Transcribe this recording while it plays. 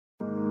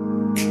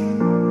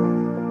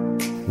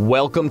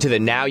Welcome to the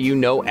Now You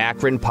Know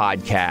Akron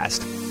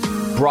podcast,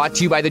 brought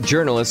to you by the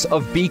journalists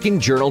of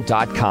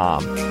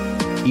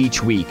BeaconJournal.com.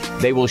 Each week,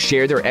 they will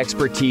share their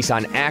expertise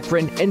on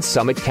Akron and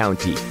Summit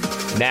County.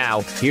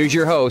 Now, here's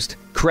your host,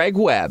 Craig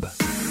Webb.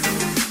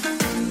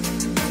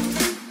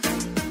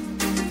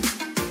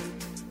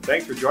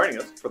 Thanks for joining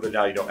us for the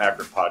Now You Know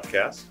Akron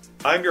podcast.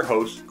 I'm your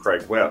host,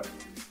 Craig Webb.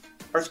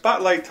 Our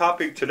spotlight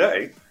topic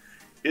today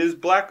is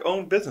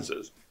Black-owned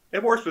businesses,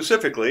 and more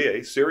specifically,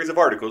 a series of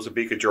articles the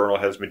Beacon Journal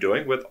has been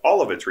doing with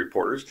all of its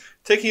reporters,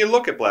 taking a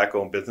look at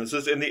Black-owned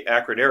businesses in the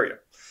Akron area.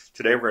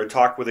 Today, we're going to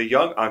talk with a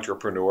young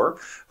entrepreneur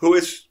who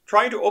is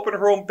trying to open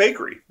her own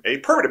bakery, a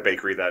permanent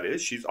bakery, that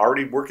is. She's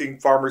already working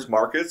farmers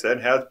markets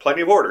and has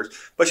plenty of orders,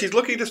 but she's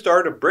looking to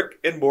start a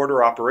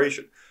brick-and-mortar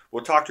operation.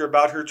 We'll talk to her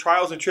about her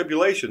trials and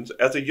tribulations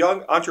as a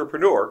young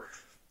entrepreneur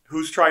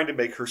who's trying to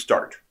make her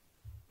start.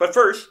 But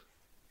first,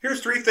 here's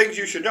 3 things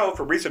you should know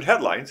from recent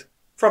headlines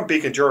from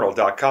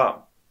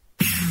BeaconJournal.com.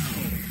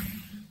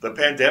 The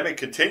pandemic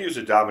continues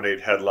to dominate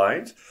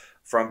headlines,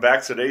 from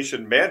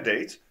vaccination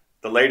mandates,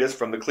 the latest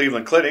from the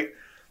Cleveland Clinic,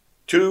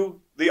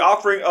 to the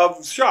offering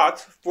of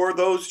shots for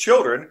those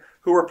children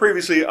who were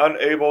previously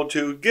unable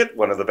to get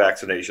one of the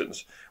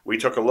vaccinations. We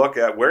took a look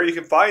at where you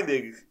can find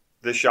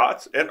the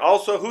shots and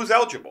also who's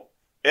eligible,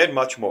 and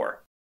much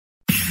more.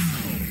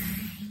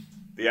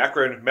 The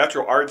Akron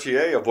Metro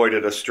RTA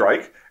avoided a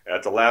strike.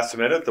 At the last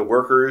minute, the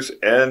workers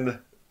and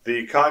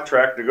the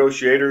contract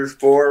negotiators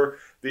for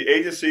the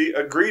agency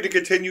agreed to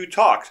continue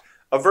talks,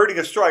 averting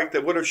a strike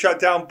that would have shut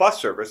down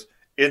bus service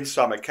in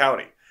Summit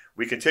County.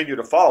 We continue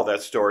to follow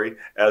that story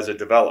as it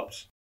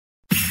develops.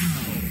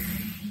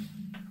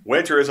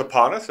 Winter is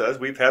upon us as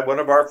we've had one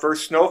of our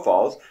first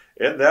snowfalls,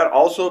 and that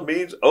also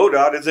means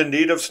ODOT is in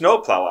need of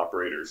snowplow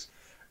operators.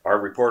 Our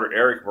reporter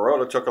Eric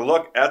Marotta took a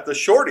look at the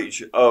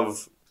shortage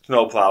of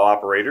snowplow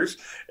operators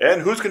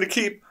and who's going to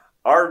keep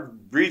our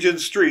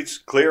region's streets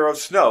clear of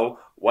snow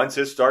once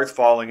it starts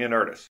falling in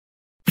earnest.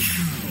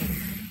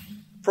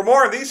 For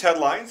more of these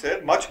headlines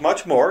and much,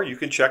 much more, you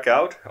can check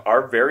out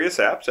our various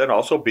apps and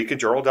also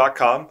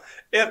BeaconJournal.com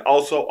and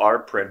also our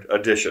print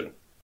edition.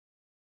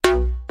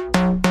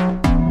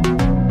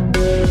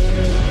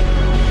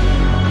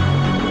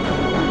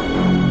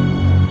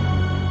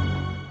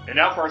 And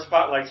now for our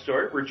spotlight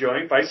story, we're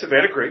joined by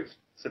Savannah Griggs.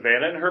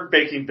 Savannah and her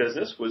baking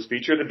business was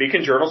featured in the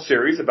Beacon Journal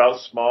series about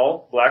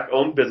small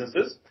Black-owned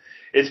businesses.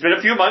 It's been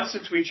a few months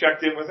since we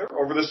checked in with her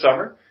over the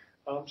summer.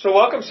 So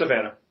welcome,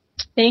 Savannah.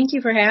 Thank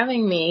you for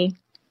having me.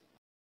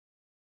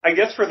 I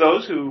guess for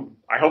those who,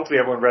 hopefully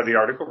everyone read the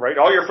article, right?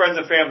 All your friends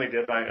and family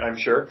did, I'm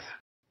sure,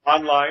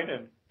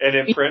 online and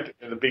in print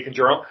in the Beacon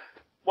Journal.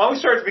 Why don't we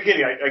start at the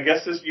beginning? I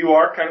guess you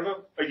are kind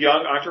of a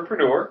young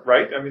entrepreneur,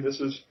 right? I mean, this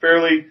is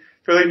fairly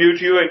new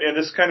to you, and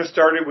this kind of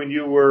started when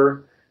you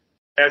were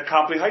at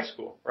Copley High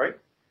School, right?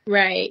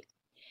 Right.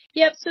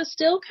 Yep. So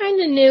still kind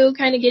of new,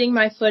 kind of getting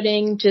my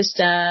footing, just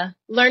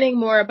learning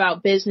more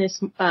about business,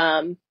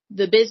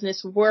 the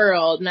business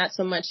world, not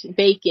so much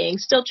baking,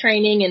 still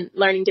training and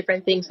learning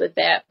different things with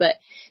that, but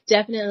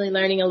definitely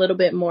learning a little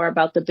bit more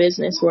about the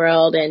business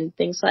world and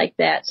things like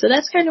that. So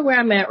that's kind of where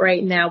I'm at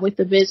right now with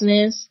the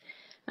business.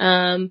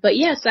 But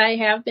yes, I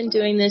have been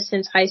doing this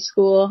since high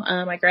school.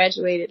 I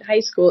graduated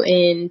high school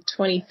in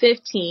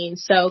 2015,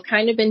 so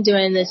kind of been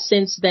doing this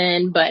since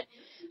then, but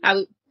I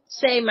would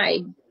say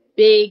my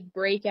big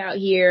breakout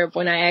year of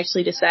when I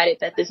actually decided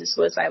that this is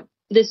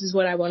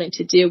what I wanted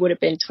to do would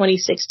have been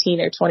 2016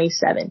 or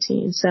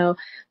 2017. So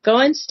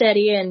going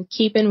steady and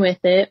keeping with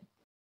it.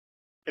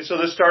 And so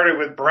this started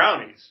with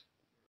brownies.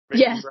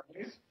 Yes.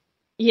 Brownies?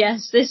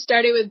 Yes, this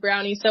started with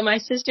brownies. So my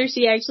sister,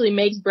 she actually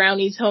makes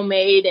brownies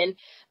homemade, and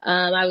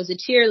I was a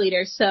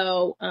cheerleader.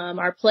 So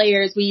our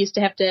players, we used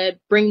to have to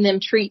bring them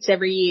treats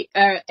every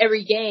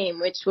game,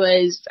 which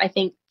was, I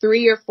think,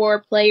 3 or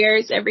 4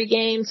 players every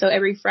game. So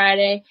every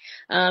Friday,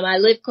 I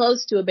lived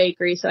close to a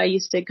bakery, so I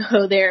used to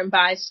go there and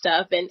buy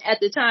stuff. And at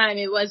the time,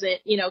 it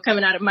wasn't,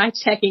 coming out of my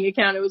checking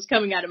account. It was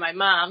coming out of my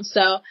mom.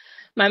 So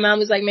my mom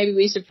was like, maybe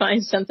we should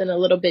find something a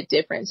little bit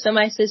different. So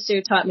my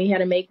sister taught me how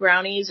to make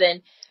brownies,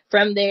 and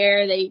from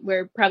there, they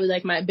were probably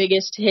like my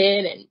biggest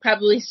hit and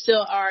probably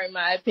still are in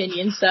my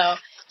opinion. So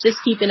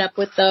just keeping up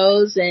with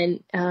those,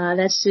 and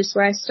that's just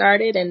where I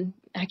started, and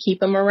I keep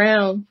them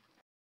around.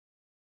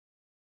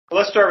 Well,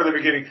 let's start with the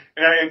beginning.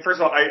 And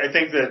first of all, I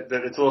think that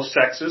it's a little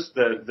sexist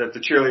that the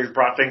cheerleaders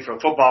brought things for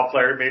the football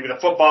player. Maybe the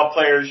football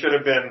players should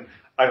have been,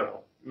 I don't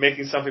know,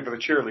 making something for the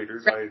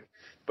cheerleaders. Right.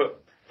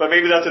 But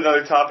maybe that's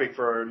another topic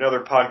for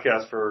another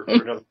podcast for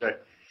another day.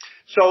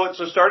 So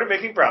started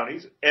making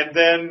brownies, and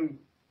then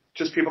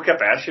just people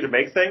kept asking you to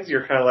make things.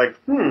 You're kind of like,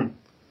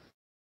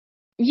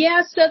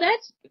 Yeah, so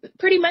that's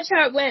pretty much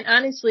how it went,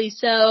 honestly.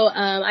 So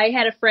I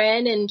had a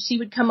friend, and she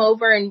would come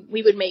over, and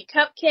we would make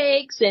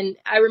cupcakes. And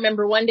I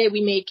remember one day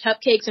we made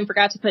cupcakes and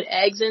forgot to put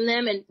eggs in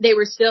them, and they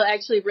were still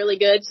actually really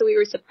good. So we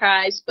were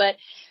surprised. But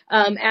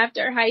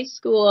after high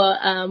school,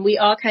 we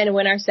all kind of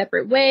went our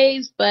separate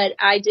ways. But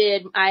I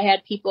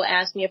had people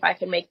ask me if I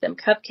could make them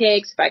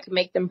cupcakes, if I could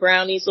make them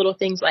brownies, little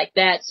things like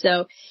that.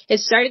 So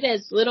it started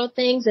as little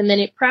things, and then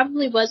it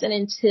probably wasn't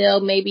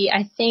until maybe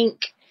I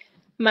think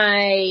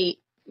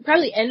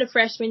probably end of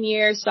freshman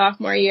year,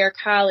 sophomore year of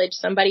college,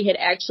 somebody had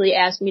actually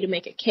asked me to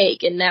make a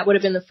cake, and that would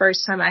have been the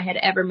first time I had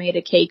ever made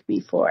a cake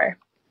before.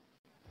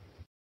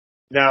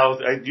 Now,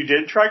 you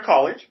did try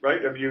college,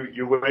 right?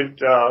 You went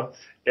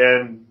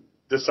and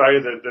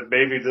decided that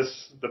maybe the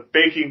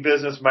baking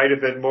business might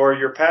have been more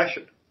your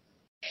passion.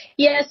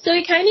 Yeah, so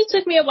it kind of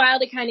took me a while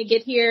to kind of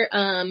get here.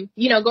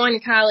 Going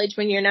to college,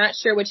 when you're not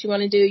sure what you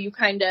want to do, you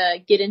kind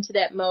of get into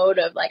that mode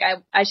of like,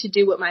 I should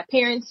do what my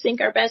parents think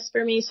are best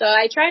for me. So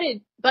I tried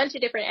a bunch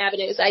of different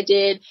avenues. I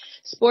did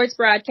sports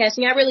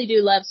broadcasting. I really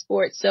do love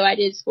sports. So I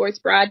did sports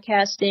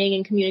broadcasting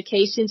and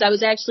communications. I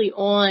was actually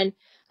on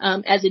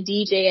as a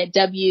DJ at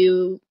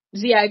WZIP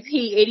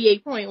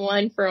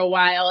 88.1 for a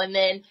while. And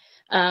then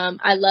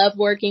I love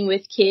working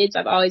with kids.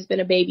 I've always been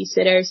a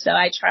babysitter, so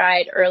I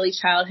tried early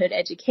childhood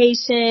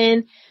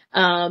education.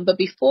 But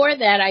before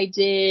that, I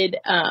did,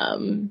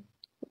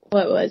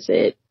 what was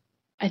it?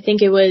 I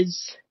think it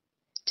was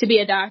to be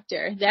a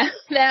doctor.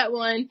 That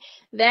one,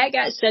 that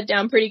got shut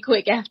down pretty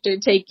quick after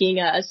taking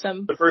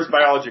the first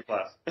biology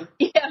class.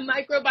 Yeah,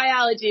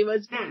 microbiology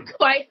was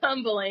quite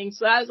humbling.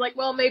 So I was like,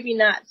 well, maybe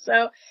not.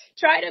 So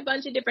tried a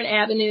bunch of different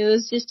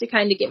avenues just to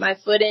kind of get my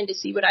foot in to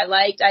see what I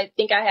liked. I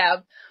think I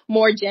have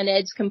more gen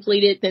eds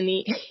completed than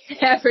the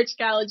average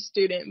college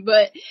student,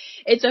 but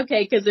it's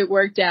okay because it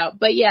worked out.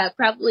 But yeah,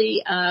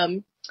 probably,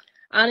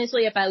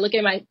 honestly, if I look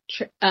at my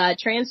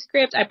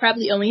transcript, I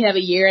probably only have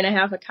a year and a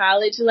half of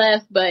college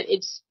left, but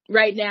it's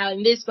right now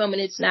in this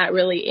moment, it's not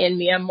really in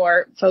me. I'm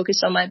more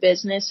focused on my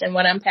business and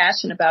what I'm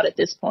passionate about at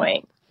this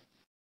point.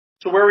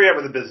 So where are we at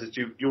with the business?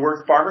 You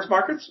worked farmers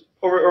markets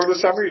over the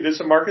summer? You did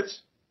some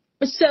markets?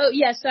 So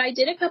I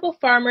did a couple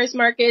farmers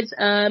markets.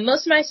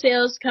 Most of my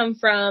sales come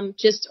from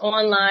just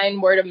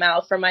online word of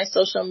mouth from my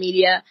social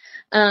media.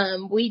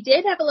 We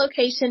did have a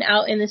location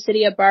out in the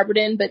city of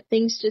Barberton, but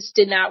things just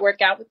did not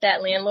work out with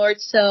that landlord.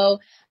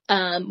 So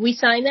we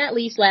signed that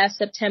lease last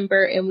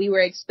September, and we were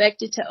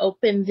expected to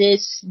open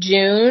this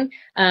June.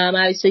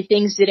 Obviously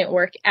things didn't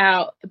work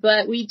out,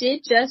 but we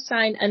did just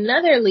sign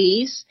another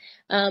lease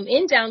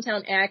in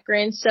downtown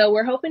Akron. So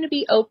we're hoping to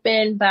be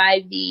open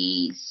by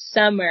the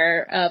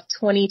summer of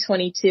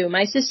 2022.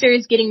 My sister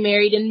is getting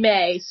married in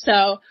May,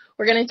 so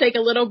we're going to take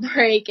a little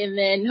break and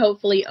then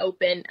hopefully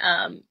open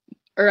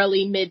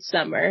early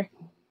midsummer.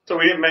 So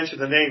we didn't mention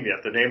the name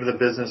yet. The name of the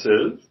business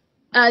is?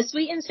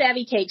 Sweet and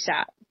Savvy Cake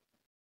Shop.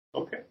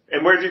 Okay.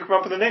 And where did you come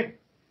up with the name?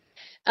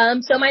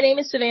 So my name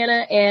is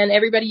Savannah, and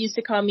everybody used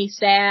to call me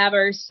Sav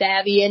or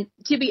Savvy. And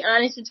to be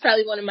honest, it's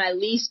probably one of my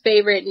least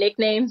favorite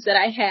nicknames that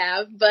I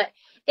have, but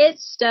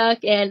it's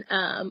stuck. And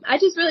I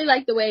just really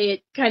like the way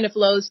it kind of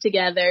flows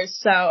together.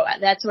 So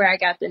that's where I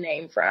got the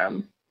name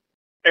from.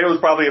 And it was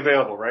probably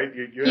available, right?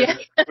 You had to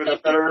check with the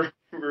federal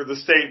or the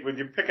state when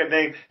you pick a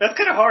name. That's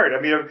kind of hard.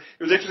 I mean,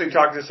 it was interesting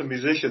talking to some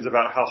musicians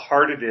about how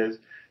hard it is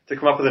to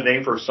come up with a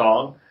name for a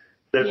song.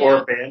 Or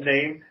a band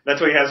name.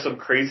 That's why you have some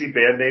crazy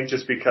band names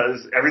just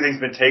because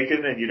everything's been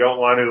taken and you don't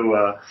want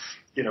to,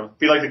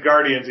 be like the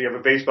Guardians. You have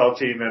a baseball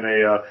team and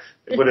a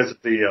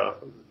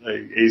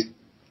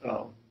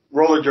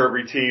roller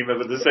derby team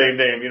with the same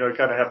name. You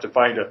kind of have to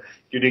find a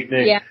unique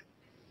name. Yeah.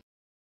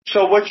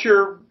 So what's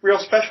your real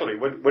specialty?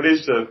 I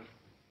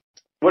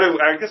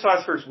guess I'll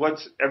ask first,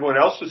 what's everyone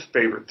else's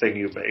favorite thing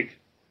you make?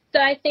 So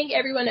I think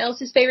everyone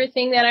else's favorite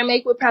thing that I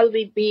make would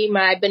probably be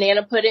my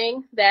banana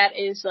pudding. That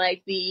is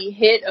like the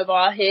hit of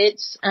all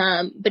hits.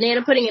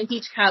 Banana pudding and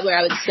peach cobbler,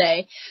 I would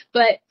say.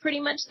 But pretty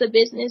much the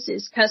business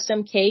is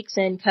custom cakes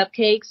and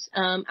cupcakes.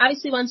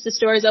 Obviously, once the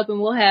store is open,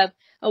 we'll have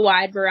a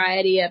wide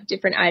variety of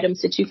different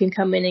items that you can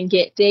come in and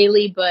get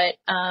daily. But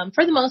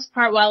for the most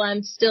part, while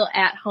I'm still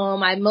at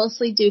home, I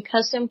mostly do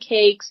custom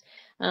cakes,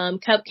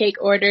 cupcake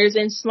orders,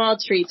 and small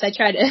treats. I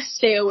try to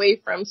stay away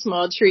from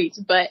small treats,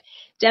 but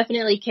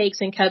definitely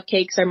cakes and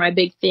cupcakes are my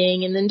big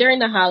thing. And then during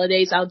the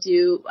holidays, I'll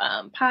do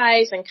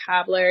pies and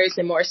cobblers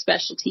and more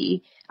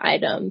specialty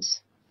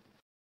items.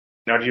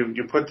 Now, do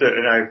you put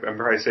I'm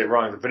probably say it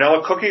wrong, the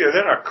vanilla cookie?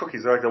 They're not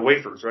cookies, they're like the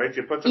wafers, right? Do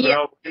you put the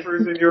vanilla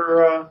wafers in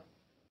your...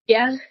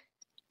 Yeah.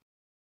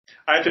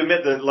 I have to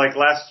admit that, like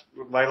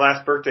my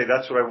last birthday,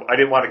 that's what I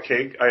didn't want a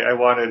cake. I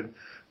wanted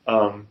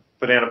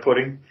banana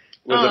pudding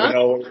with the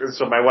vanilla,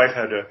 so my wife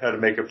had to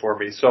make it for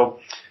me. So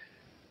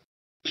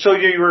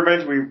you were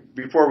mentioning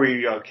before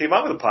we came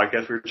out with the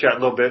podcast, we were chatting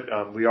a little bit.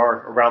 We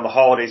are around the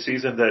holiday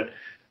season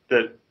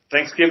that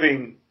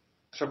Thanksgiving,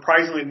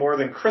 surprisingly more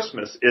than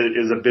Christmas,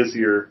 is a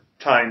busier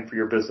time for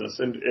your business.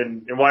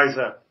 And why is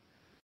that?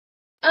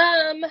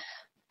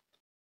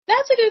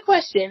 That's a good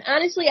question.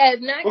 Honestly, I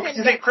have not. Well, because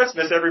you think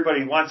Christmas,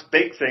 everybody wants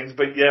baked things,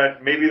 but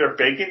yet maybe they're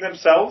baking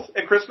themselves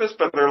at Christmas,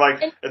 but they're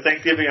like, at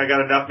Thanksgiving, I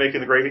got enough making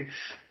the gravy.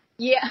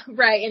 Yeah,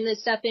 right, and the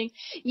stuffing.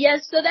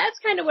 Yes, so that's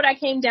kind of what I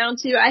came down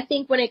to. I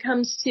think when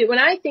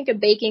I think of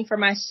baking for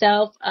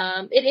myself,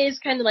 it is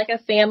kind of like a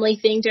family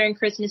thing during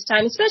Christmas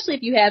time, especially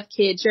if you have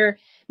kids. You're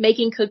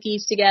making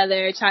cookies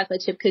together,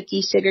 chocolate chip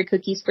cookies, sugar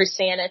cookies for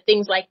Santa,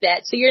 things like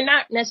that. So you're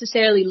not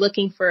necessarily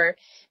looking for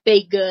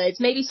baked goods,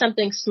 maybe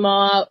something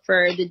small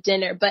for the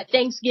dinner. But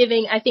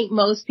Thanksgiving, I think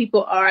most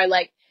people are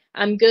like,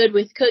 I'm good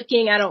with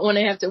cooking. I don't want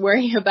to have to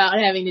worry about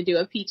having to do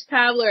a peach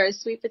cobbler or a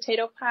sweet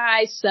potato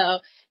pie. So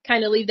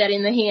kind of leave that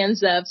in the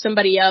hands of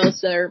somebody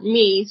else or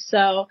me.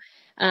 So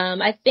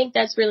I think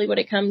that's really what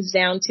it comes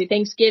down to.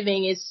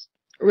 Thanksgiving is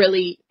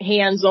really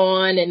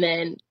hands-on, and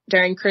then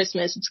during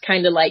Christmas, it's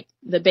kind of like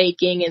the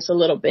baking is a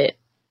little bit,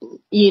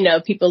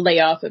 people lay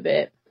off a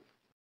bit.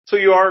 So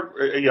you are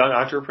a young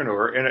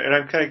entrepreneur, and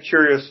I'm kind of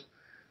curious,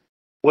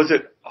 was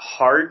it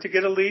hard to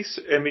get a lease?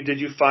 I mean, did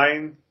you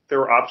find there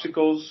were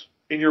obstacles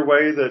in your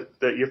way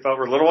that you felt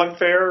were a little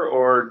unfair,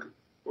 or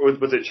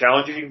was it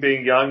challenging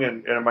being young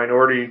and a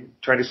minority,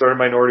 trying to start a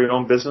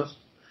minority-owned business?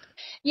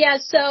 Yeah,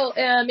 so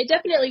it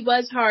definitely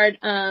was hard.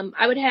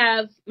 I would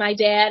have my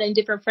dad and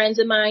different friends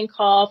of mine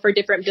call for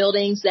different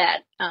buildings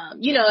that,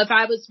 if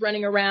I was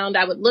running around,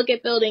 I would look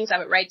at buildings, I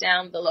would write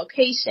down the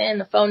location,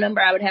 the phone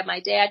number. I would have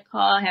my dad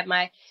call,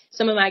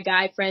 some of my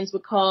guy friends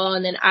would call,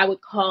 and then I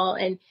would call,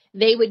 and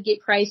they would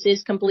get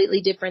prices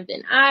completely different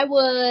than I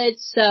would.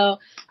 So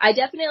I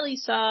definitely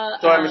saw.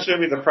 So I'm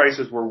assuming the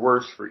prices were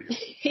worse for you.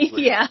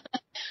 Yeah,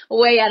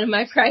 way out of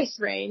my price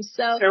range.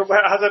 So how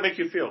does that make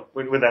you feel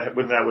when that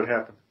would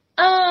happen?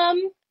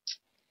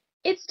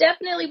 It's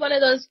definitely one of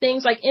those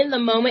things, like in the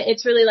moment,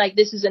 it's really like,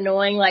 this is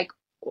annoying. Like,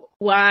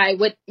 why,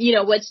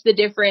 what's the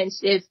difference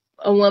if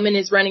a woman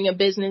is running a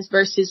business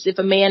versus if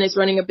a man is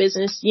running a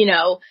business?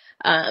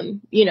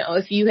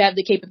 If you have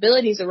the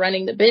capabilities of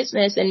running the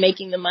business and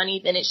making the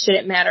money, then it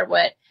shouldn't matter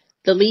what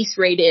the lease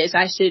rate is.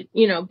 I should,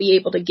 be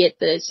able to get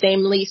the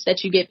same lease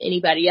that you give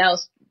anybody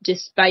else,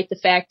 despite the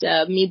fact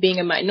of me being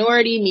a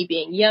minority, me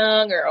being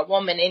young or a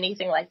woman,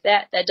 anything like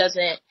that. That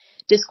doesn't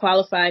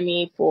disqualify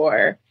me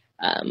for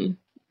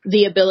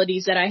the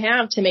abilities that I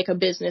have to make a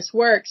business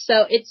work.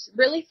 So it's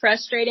really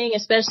frustrating,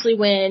 especially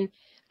when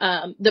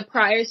the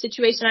prior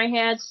situation I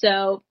had.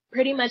 So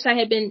pretty much I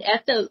had been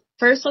at the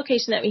first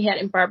location that we had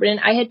in Barberton.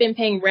 I had been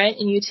paying rent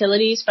and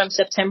utilities from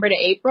September to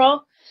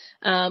April,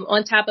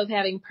 on top of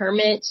having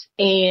permits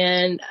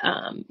and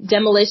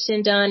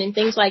demolition done and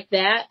things like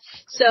that.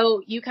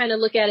 So you kind of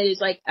look at it as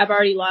like, I've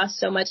already lost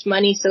so much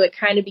money. So it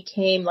kind of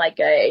became like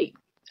a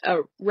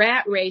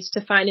rat race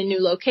to find a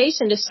new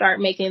location to start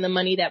making the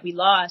money that we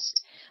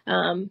lost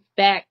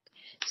back.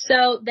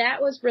 So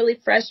that was really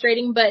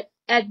frustrating. But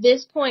at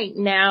this point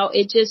now,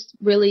 it just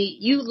really,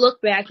 you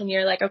look back and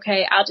you're like,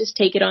 okay, I'll just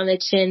take it on the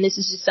chin. This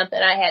is just something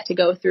I had to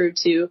go through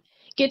to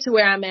get to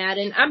where I'm at.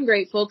 And I'm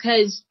grateful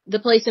because the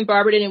place in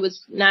Barberton, it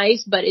was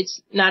nice, but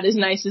it's not as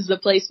nice as the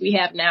place we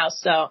have now.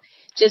 So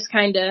just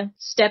kind of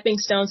stepping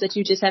stones that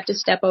you just have to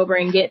step over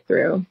and get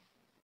through.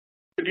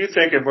 Do you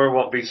think, and we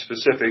won't be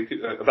specific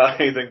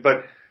about anything,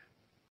 but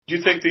do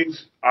you think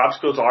these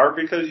obstacles are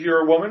because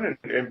you're a woman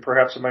and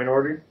perhaps a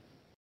minority?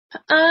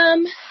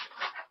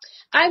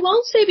 I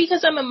won't say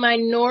because I'm a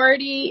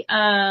minority.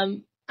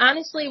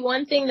 Honestly,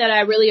 one thing that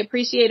I really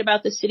appreciate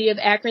about the city of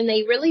Akron,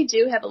 they really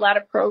do have a lot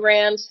of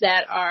programs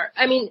that are,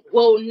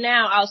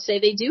 now I'll say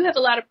they do have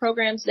a lot of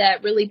programs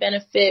that really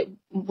benefit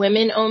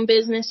women-owned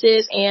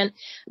businesses and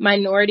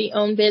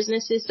minority-owned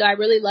businesses. So I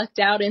really lucked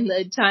out in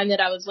the time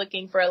that I was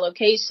looking for a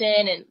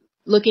location and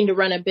looking to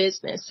run a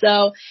business.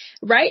 So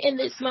right in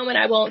this moment,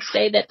 I won't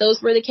say that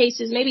those were the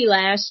cases. Maybe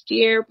last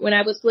year when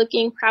I was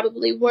looking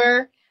probably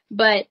were.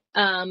 But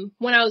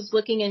when I was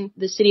looking in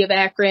the city of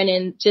Akron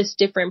and just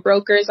different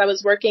brokers I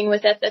was working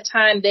with at the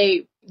time,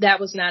 that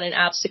was not an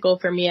obstacle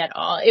for me at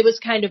all. It was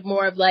kind of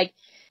more of like,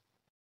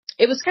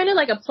 it was kind of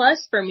like a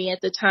plus for me at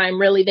the time,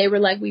 really. They were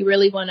like, we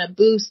really want to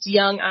boost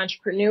young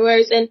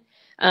entrepreneurs and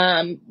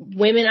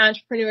women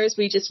entrepreneurs.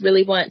 We just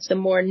really want some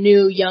more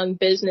new young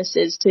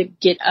businesses to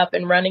get up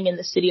and running in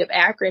the city of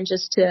Akron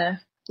just to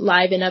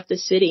liven up the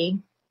city.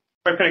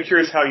 I'm kind of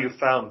curious how you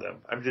found them.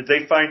 I mean, did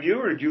they find you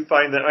or did you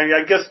find them? I mean,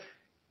 I guess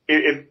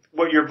if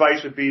what your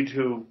advice would be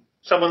to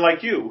someone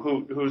like you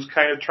who's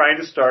kind of trying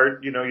to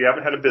start, you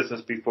haven't had a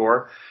business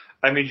before.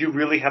 I mean, do you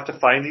really have to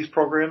find these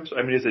programs?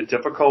 I mean, is it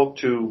difficult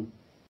to,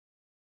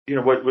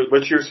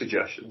 what's your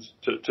suggestions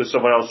to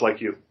someone else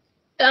like you?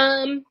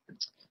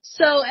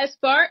 So as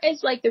far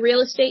as like the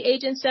real estate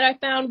agents that I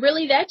found,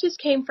 really that just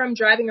came from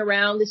driving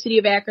around the city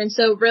of Akron.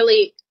 So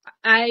really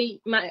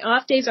my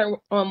off days are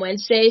on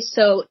Wednesdays.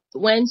 So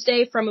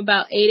Wednesday from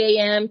about 8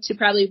 a.m. to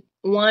probably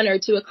 1 or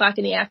 2 o'clock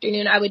in the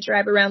afternoon, I would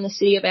drive around the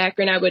city of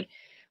Akron. I would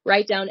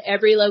write down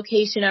every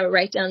location. I would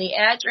write down the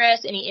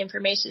address, any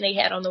information they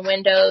had on the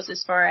windows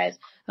as far as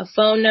a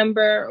phone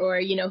number or,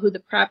 who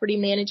the property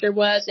manager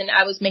was. And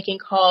I was making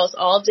calls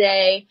all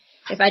day.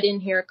 If I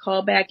didn't hear a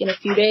call back in a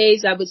few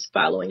days, I was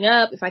following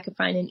up. If I could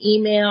find an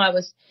email, I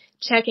was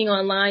checking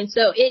online.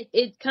 So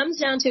it comes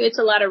down to, it's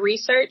a lot of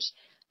research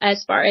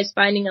as far as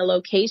finding a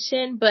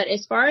location, but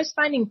as far as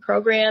finding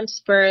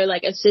programs for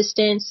like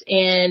assistance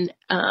and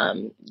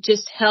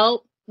just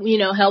help,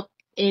 help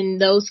in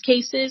those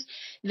cases,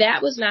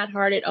 that was not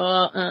hard at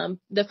all.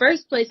 The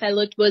first place I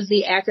looked was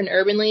the Akron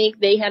Urban League.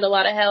 They had a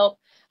lot of help.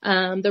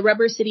 The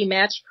Rubber City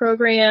Match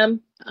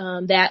program,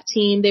 that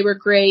team, they were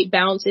great.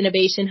 Balance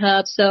Innovation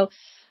Hub. So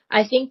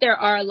I think there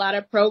are a lot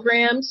of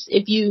programs.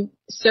 If you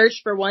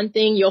search for one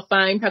thing, you'll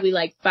find probably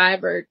like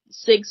 5 or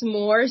 6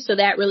 more. So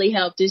that really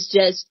helped, is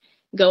just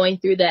going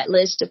through that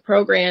list of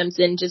programs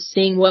and just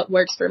seeing what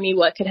works for me,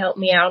 what could help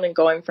me out, and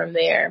going from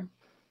there.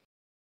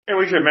 And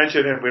we should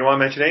mention, and we don't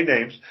want to mention any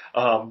names,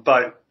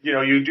 but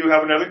you do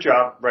have another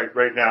job right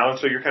now, and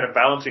so you're kind of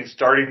balancing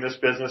starting this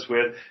business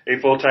with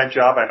a full-time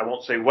job. I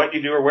won't say what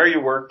you do or where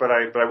you work, but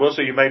I will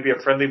say you might be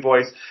a friendly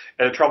voice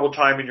at a troubled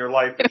time in your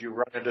life if you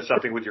run into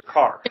something with your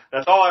car.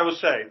 That's all I will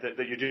say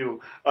that you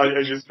do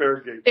as your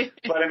spare gig.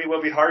 But I mean, will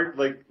it be hard,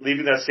 like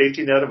leaving that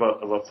safety net of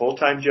a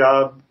full-time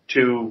job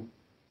to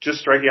just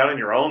strike out on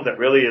your own? That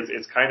really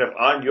it's kind of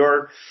on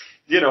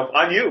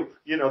on you.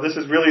 This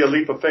is really a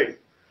leap of faith.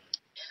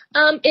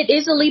 It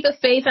is a leap of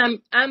faith.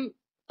 I'm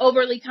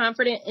overly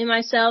confident in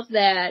myself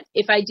that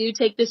if I do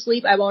take this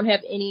leap, I won't say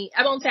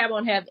I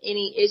won't have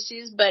any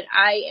issues, but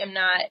I am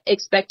not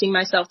expecting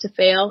myself to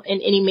fail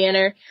in any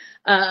manner.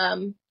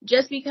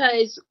 Just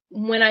because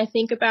when I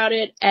think about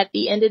it, at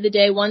the end of the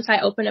day, once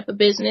I open up a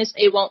business,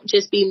 it won't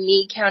just be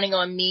me counting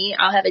on me.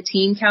 I'll have a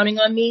team counting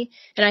on me.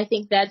 And I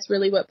think that's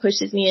really what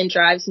pushes me and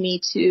drives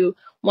me to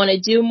want to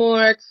do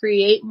more,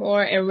 create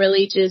more, and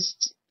really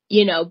just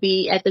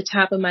be at the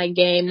top of my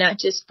game, not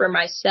just for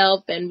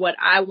myself and what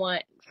I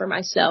want for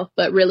myself,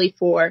 but really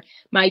for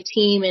my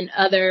team and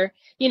other,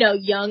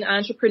 young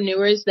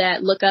entrepreneurs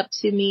that look up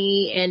to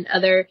me, and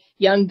other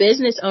young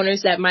business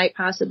owners that might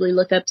possibly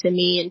look up to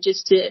me, and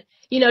just to,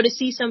 to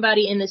see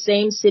somebody in the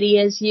same city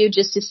as you,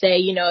 just to say,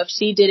 if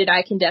she did it,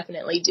 I can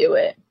definitely do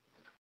it.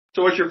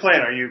 So what's your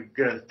plan? Are you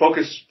going to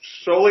focus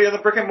solely on the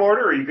brick and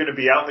mortar? Or are you going to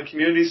be out in the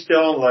community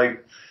still,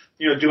 like,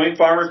 doing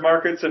farmers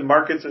markets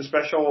and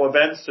special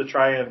events to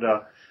try and,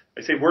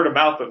 I say word of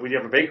mouth, but when you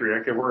have a bakery,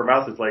 okay, word of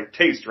mouth is like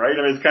taste, right?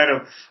 I mean, it's kind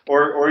of,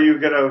 or are you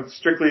going to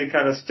strictly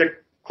kind of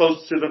stick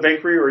close to the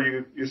bakery, or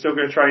are you still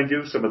going to try and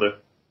do some of the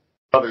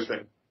other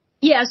things?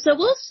 Yeah, so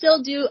we'll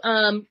still do,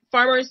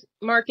 farmers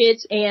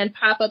markets and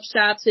pop-up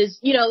shops as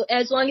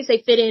long as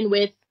they fit in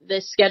with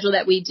the schedule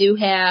that we do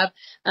have.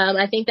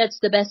 I think that's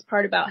the best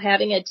part about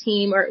having a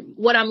team, or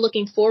what I'm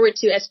looking forward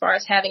to as far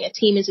as having a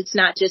team, is it's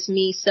not just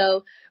me.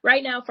 So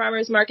right now,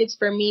 farmers markets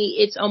for me,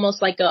 it's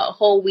almost like a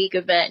whole week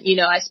event.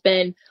 I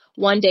spend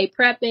one day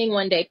prepping,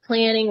 one day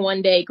planning,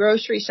 one day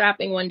grocery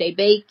shopping, one day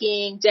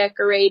baking,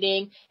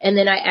 decorating, and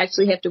then I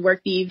actually have to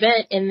work the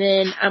event, and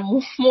then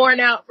I'm worn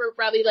out for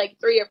probably like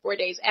 3 or 4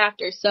 days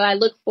after. So I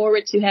look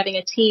forward to having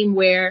a team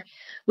where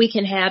we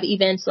can have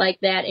events like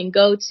that and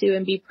go to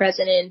and be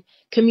present in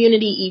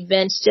community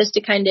events, just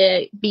to kind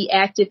of be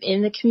active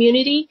in the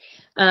community,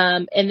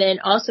 and then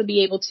also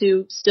be able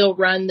to still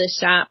run the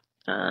shop,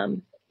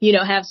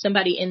 have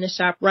somebody in the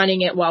shop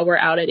running it while we're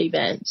out at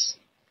events.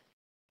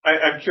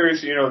 I'm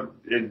curious,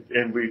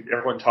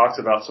 everyone talks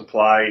about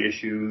supply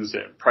issues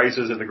and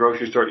prices in the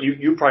grocery store.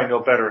 You probably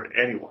know better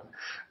than anyone,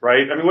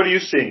 right? I mean, what are you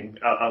seeing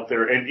out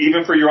there? And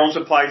even for your own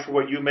supplies, for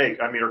what you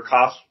make, I mean, are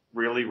costs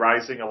really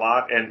rising a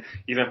lot, and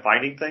even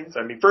finding things?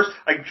 I mean, first,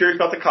 I'm curious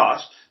about the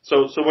cost.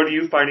 So what are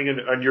you finding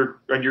on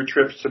your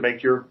trips to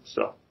make your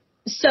stuff?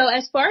 So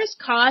as far as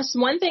costs,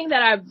 one thing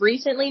that I've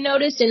recently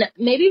noticed, and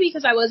maybe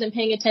because I wasn't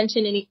paying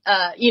attention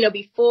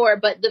before,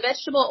 but the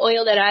vegetable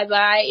oil that I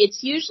buy,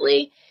 it's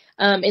usually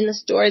in the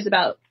store is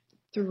about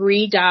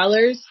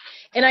 $3.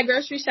 And I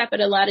grocery shop at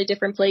a lot of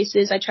different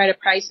places. I try to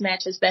price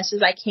match as best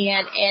as I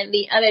can. And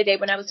the other day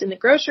when I was in the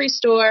grocery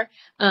store,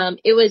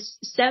 it was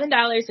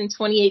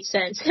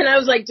 $7.28. And I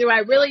was like, do I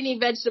really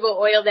need vegetable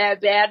oil that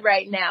bad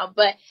right now?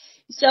 But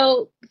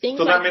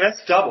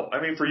that's double.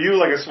 I mean, for you,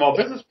 like a small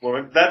business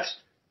woman, that's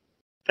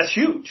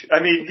huge.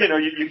 I mean,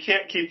 you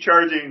can't keep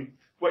charging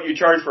what you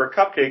charge for a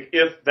cupcake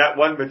if that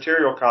one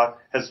material cost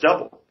has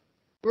doubled.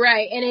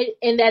 Right.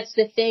 And that's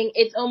the thing.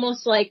 It's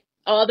almost like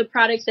all the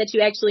products that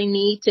you actually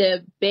need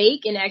to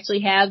bake and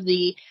actually have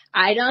the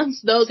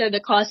items, those are the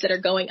costs that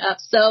are going up.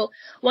 So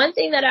one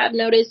thing that I've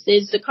noticed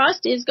is the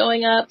cost is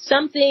going up.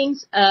 Some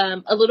things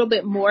a little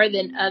bit more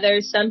than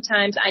others.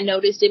 Sometimes I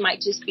noticed it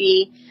might just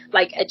be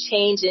like a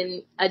change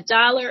in $1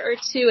 or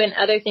 $2, and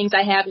other things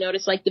I have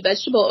noticed, like the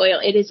vegetable oil,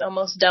 it is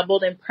almost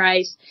doubled in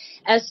price.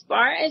 As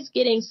far as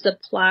getting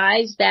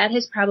supplies, that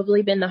has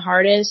probably been the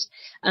hardest.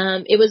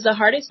 It was the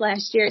hardest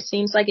last year. It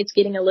seems like it's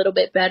getting a little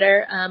bit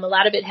better. A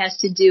lot of it has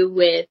to do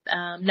with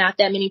not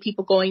that many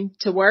people going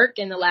to work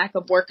and the lack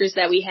of workers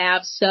that we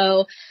have.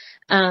 So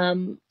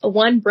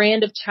one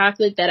brand of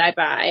chocolate that I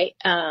buy,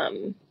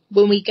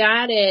 when we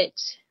got it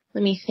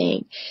let me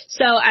think.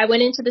 So I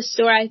went into the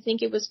store, I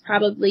think it was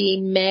probably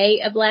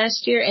May of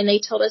last year, and they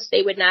told us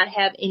they would not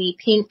have any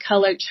pink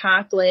colored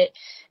chocolate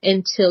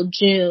until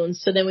June.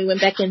 So then we went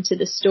back into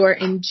the store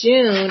in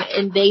June,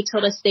 and they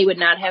told us they would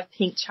not have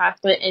pink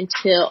chocolate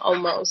until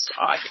almost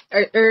August,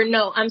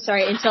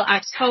 until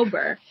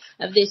October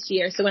of this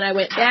year. So when I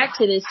went back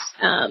to this,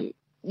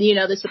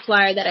 the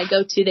supplier that I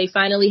go to, they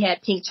finally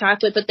had pink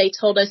chocolate, but they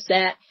told us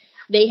that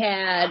they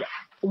had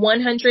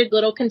 100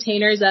 little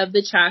containers of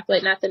the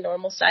chocolate, not the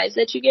normal size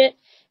that you get.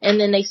 And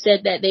then they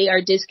said that they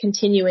are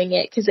discontinuing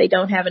it because they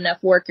don't have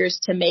enough workers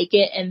to make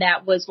it. And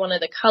that was one of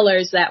the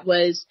colors that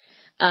was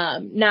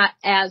not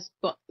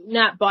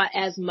bought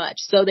as much.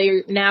 So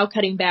they're now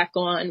cutting back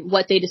on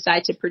what they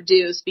decide to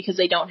produce because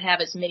they don't have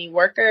as many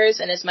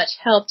workers and as much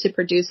help to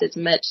produce as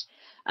much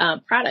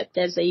product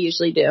as they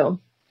usually do.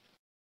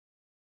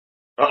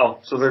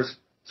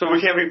 So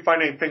we can't even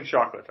find any pink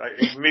chocolate.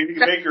 Maybe you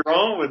can make your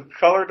own with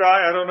color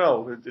dye. I don't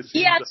know.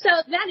 Yeah, so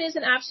that is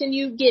an option.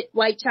 You get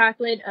white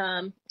chocolate,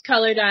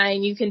 color dye,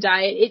 and you can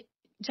dye it.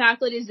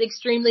 Chocolate is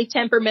extremely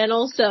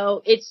temperamental,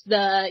 so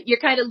you're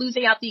kind of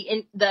losing out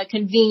the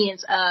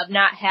convenience of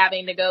not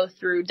having to go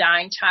through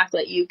dyeing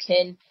chocolate. You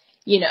can,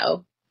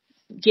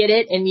 get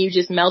it and you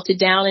just melt it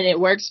down and it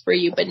works for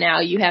you. But now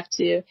you have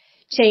to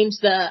change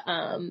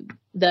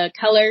the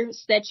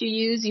colors that you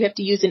use. You have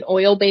to use an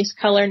oil-based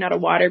color, not a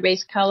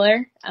water-based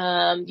color.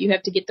 You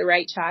have to get the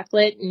right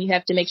chocolate, and you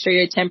have to make sure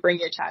you're tempering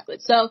your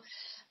chocolate. So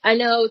I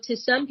know to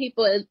some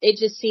people it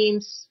just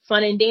seems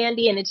fun and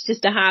dandy and it's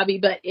just a hobby,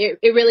 but it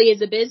really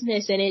is a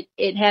business, and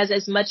it has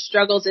as much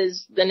struggles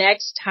as the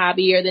next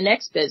hobby or the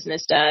next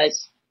business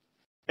does.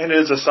 And it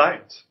is a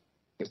science.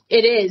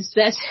 It is.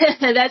 That's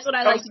what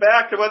I like. Comes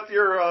back to what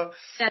your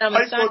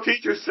high school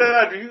teacher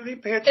said. You need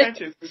to pay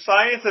attention to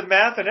science and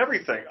math and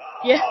everything.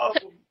 Oh, yeah.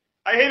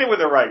 I hate it when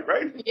they're right?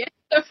 Yeah,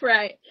 that's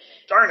right.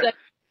 Darn it.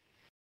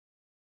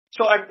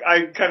 So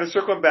I'm kind of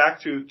circling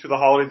back to the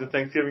holidays and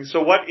Thanksgiving.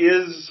 So what's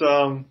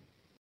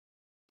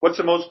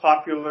the most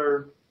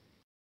popular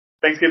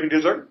Thanksgiving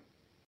dessert?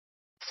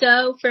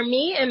 So for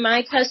me and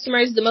my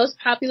customers, the most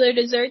popular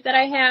dessert that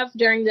I have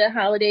during the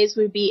holidays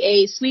would be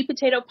a sweet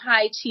potato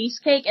pie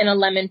cheesecake and a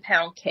lemon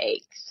pound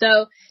cake.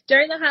 So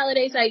during the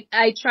holidays, I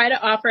try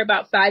to offer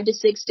about 5 to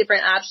 6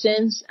 different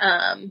options,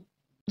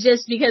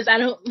 just because I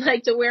don't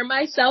like to wear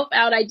myself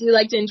out. I do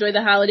like to enjoy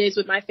the holidays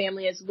with my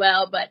family as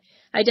well, but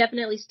I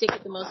definitely stick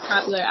with the most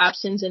popular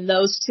options, and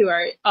those 2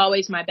 are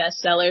always my best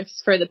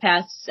sellers for the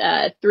past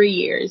 3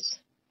 years.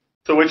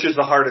 So which is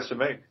the hardest to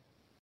make?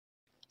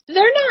 They're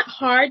not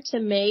hard to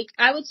make.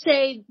 I would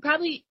say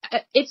probably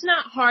it's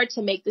not hard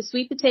to make the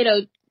sweet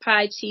potato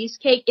pie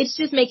cheesecake. It's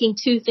just making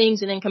 2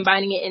 things and then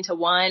combining it into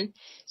one.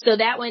 So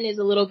that one is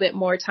a little bit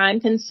more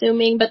time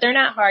consuming, but they're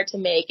not hard to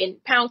make.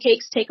 And pound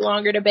cakes take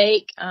longer to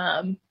bake.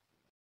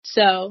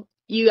 So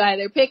you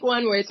either pick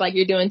one where it's like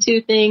you're doing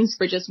 2 things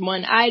for just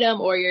one item,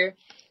 or you're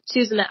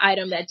choosing the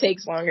item that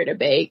takes longer to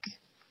bake.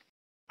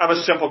 I'm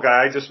a simple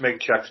guy. I just make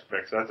Chex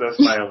Mix. That's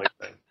my only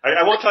thing.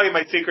 I won't tell you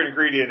my secret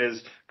ingredient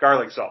is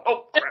garlic salt.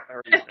 Oh, crap.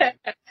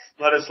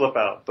 Let it slip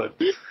out. But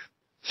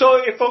so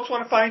if folks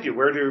want to find you,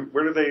 where do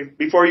they,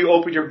 before you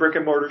open your brick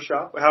and mortar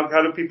shop, how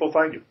do people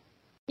find you?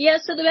 Yeah,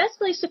 so the best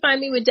place to find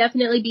me would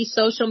definitely be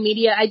social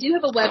media. I do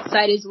have a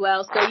website as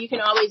well, so you can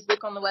always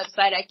look on the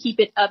website. I keep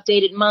it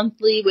updated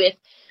monthly with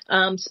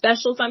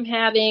specials I'm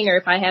having, or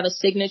if I have a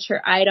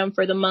signature item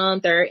for the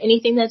month or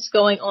anything that's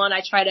going on, I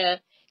try to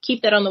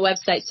keep that on the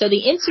website. So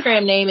the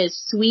Instagram name is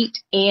Sweet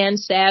and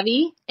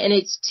Savvy, and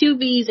it's 2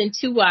 V's and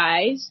 2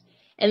 Y's.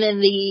 And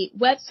then the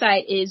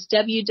website is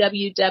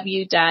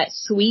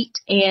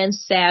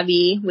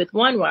www.sweetandsavvy with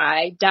 1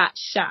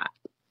 Y.shop.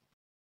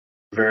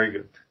 Very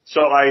good.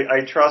 So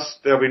I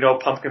trust there'll be no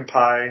pumpkin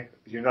pie.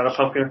 You're not a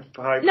pumpkin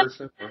pie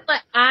person?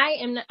 But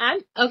I'm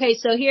okay.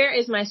 So here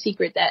is my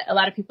secret that a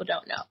lot of people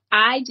don't know.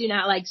 I do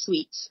not like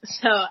sweets.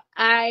 So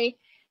I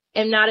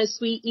am not a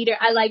sweet eater.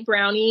 I like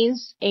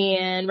brownies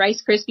and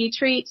Rice Krispie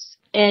treats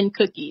and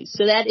cookies.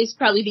 So that is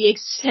probably the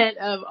extent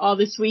of all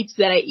the sweets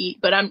that I eat.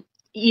 But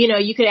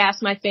you could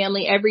ask my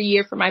family every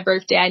year for my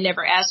birthday. I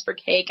never asked for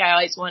cake. I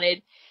always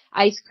wanted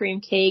ice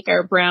cream cake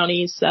or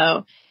brownies.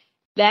 So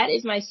that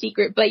is my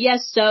secret. But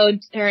yes, so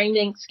during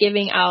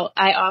Thanksgiving,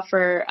 I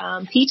offer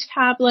peach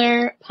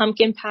cobbler,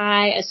 pumpkin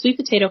pie, a sweet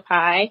potato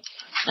pie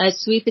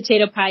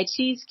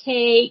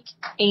cheesecake,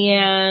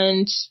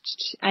 and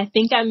I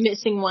think I'm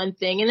missing one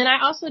thing. And then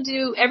I also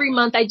every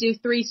month I do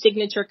 3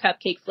 signature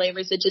cupcake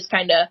flavors that just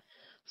kind of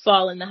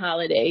fall in the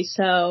holidays.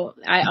 So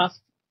I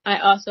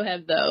also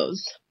have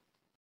those.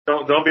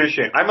 Don't be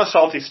ashamed. I'm a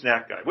salty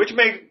snack guy, which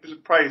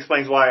probably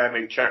explains why I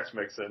make Chex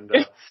Mix and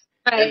right.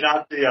 And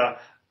not the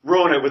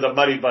ruin it with the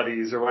Muddy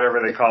Buddies or whatever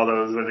they call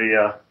those.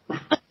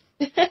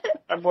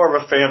 I'm more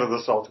of a fan of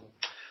the salty.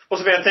 Well,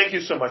 Savannah, thank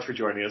you so much for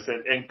joining us,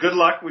 and good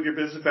luck with your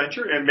business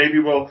venture. And maybe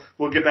we'll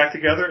get back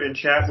together and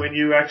chat when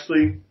you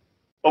actually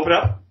open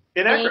up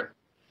in Akron.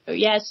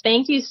 Yes,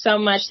 thank you so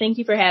much. Thank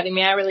you for having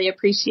me. I really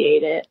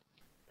appreciate it.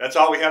 That's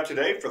all we have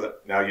today for the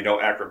Now You Know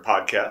Akron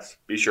podcast.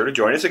 Be sure to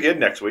join us again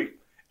next week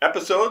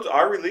Episodes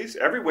are released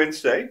every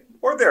Wednesday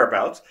or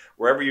thereabouts,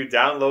 wherever you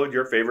download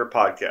your favorite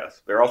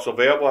podcasts. They're also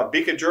available on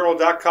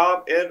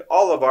beaconjournal.com and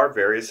all of our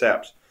various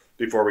apps.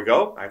 Before we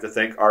go, I have to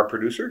thank our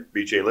producer,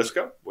 BJ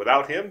Liska.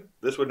 Without him,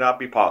 this would not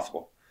be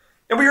possible.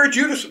 And we urge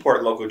you to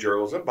support local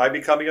journalism by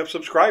becoming a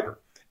subscriber.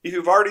 If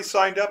you've already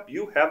signed up,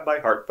 you have my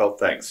heartfelt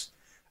thanks.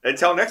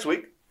 Until next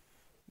week,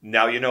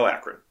 now you know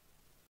Akron.